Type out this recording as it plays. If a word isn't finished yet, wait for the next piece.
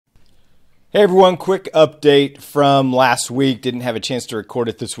Hey everyone, quick update from last week. Didn't have a chance to record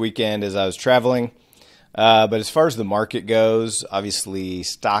it this weekend as I was traveling. But as far as the market goes, obviously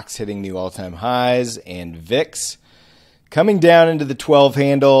stocks hitting new all-time highs and VIX coming down into the 12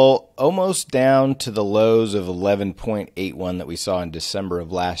 handle, almost down to the lows of 11.81 that we saw in December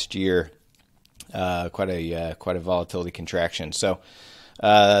of last year. Quite a volatility contraction. So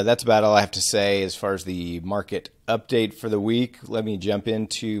that's about all I have to say as far as the market update for the week. Let me jump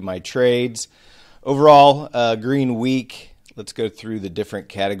into my trades. Overall, green week. Let's go through the different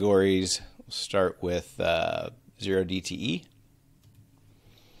categories. We'll start with 0 DTE.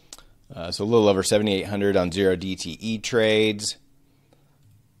 So a little over 7,800 on 0 DTE trades.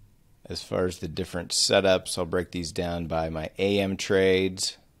 As far as the different setups, I'll break these down by my AM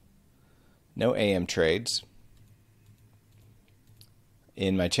trades. No AM trades.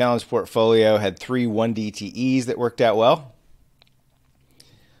 In my challenge portfolio, had 3 1 DTEs that worked out well.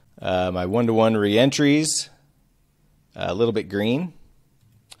 My 1-to-1 re-entries, a little bit green.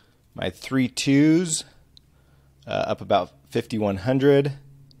 My 3 2s, up about 5,100.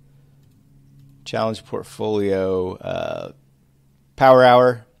 Challenge portfolio, power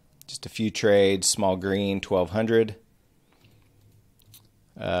hour, just a few trades, small green, 1,200.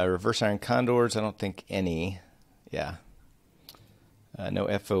 Reverse iron condors, I don't think any. Yeah. No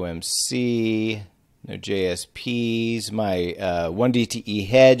FOMC, no JSPs. My 1 DTE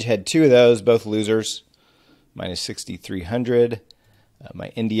hedge had 2 of those, both losers, minus 6,300.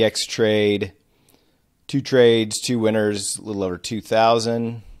 My NDX trade, 2 trades, 2 winners, a little over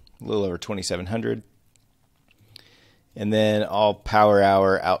 2,000, a little over 2,700. And then all power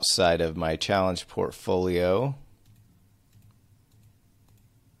hour outside of my challenge portfolio.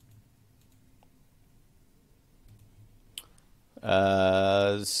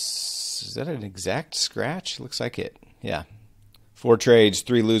 Is that an exact scratch? Looks like it. Yeah. 4 trades,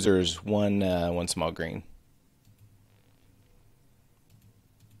 3 losers, 1 small green.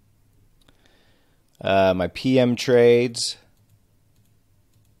 My PM trades.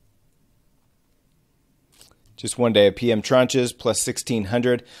 Just one day of PM tranches plus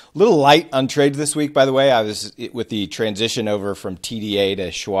 1,600. A little light on trades this week, by the way. I was with the transition over from TDA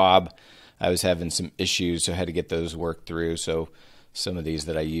to Schwab. I was having some issues, so I had to get those worked through. So some of these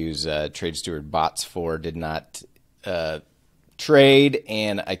that I use Trade Steward bots for did not trade,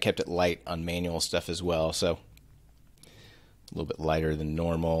 and I kept it light on manual stuff as well. So a little bit lighter than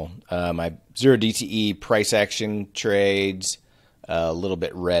normal. My 0 DTE price action trades, a little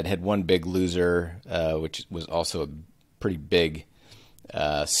bit red. Had 1 big loser, which was also a pretty big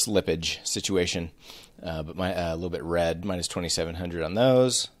slippage situation. But a little bit red, minus 2,700 on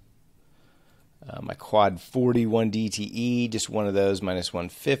those. My quad 41 DTE, just one of those, minus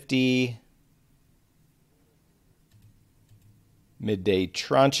 150. Midday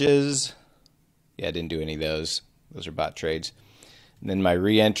tranches. Yeah, I didn't do any of those. Those are bot trades. And then my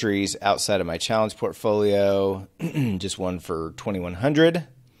re-entries outside of my challenge portfolio, just one for 2,100.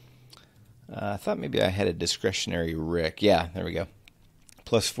 I thought maybe I had a discretionary RIC. Yeah, there we go.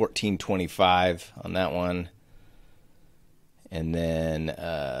 Plus 1,425 on that one. And then,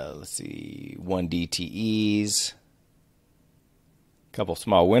 let's see, 1 DTEs, a couple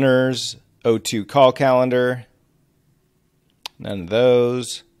small winners, O2 call calendar, none of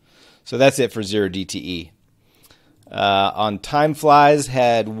those. So that's it for 0 DTE. On time flies,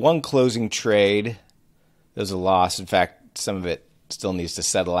 had 1 closing trade. That was a loss. In fact, some of it still needs to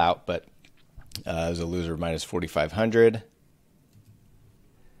settle out, but it was a loser, minus 4,500.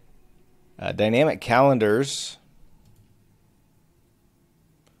 Dynamic calendars.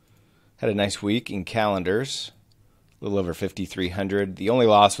 Had a nice week in calendars, a little over 5,300. The only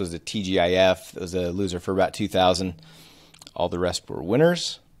loss was the TGIF. It was a loser for about 2,000. All the rest were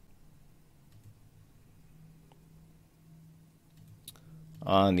winners.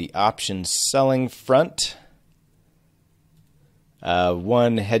 On the option selling front,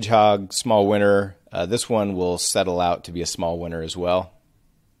 1 hedgehog small winner. This one will settle out to be a small winner as well.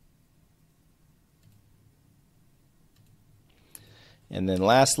 And then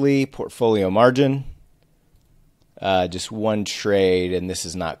lastly, portfolio margin. Just 1 trade, and this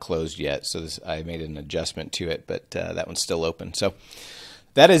is not closed yet, so I made an adjustment to it, but that one's still open. So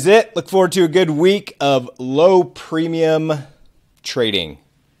that is it. Look forward to a good week of low premium trading.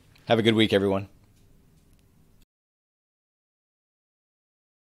 Have a good week, everyone.